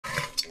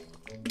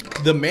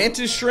The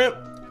mantis shrimp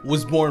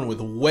was born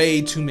with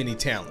way too many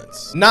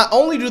talents. Not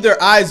only do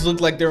their eyes look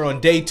like they're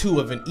on day 2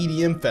 of an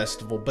EDM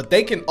festival, but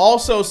they can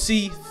also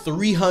see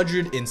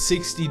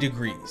 360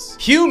 degrees.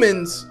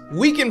 Humans,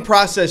 we can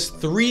process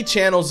 3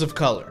 channels of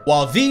color,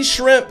 while these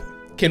shrimp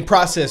can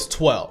process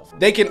 12.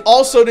 They can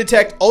also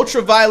detect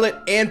ultraviolet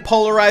and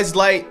polarized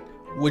light,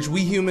 which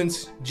we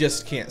humans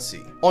just can't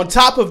see. On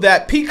top of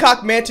that,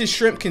 peacock mantis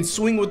shrimp can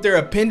swing with their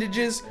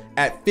appendages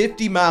at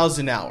 50 miles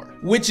an hour,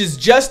 which is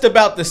just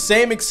about the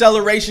same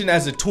acceleration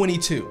as a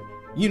 22.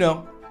 You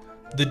know,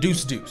 the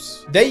deuce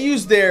deuce. They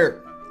use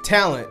their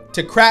talent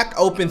to crack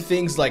open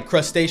things like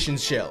crustacean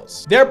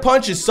shells. Their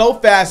punch is so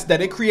fast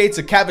that it creates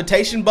a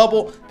cavitation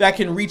bubble that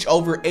can reach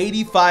over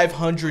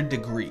 8,500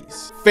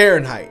 degrees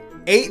Fahrenheit.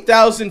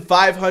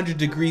 8,500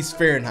 degrees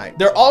Fahrenheit.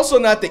 They're also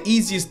not the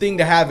easiest thing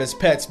to have as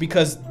pets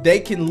because they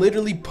can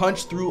literally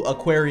punch through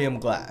aquarium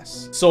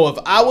glass. So if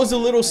I was a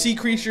little sea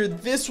creature,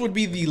 this would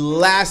be the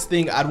last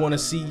thing I'd want to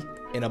see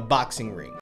in a boxing ring.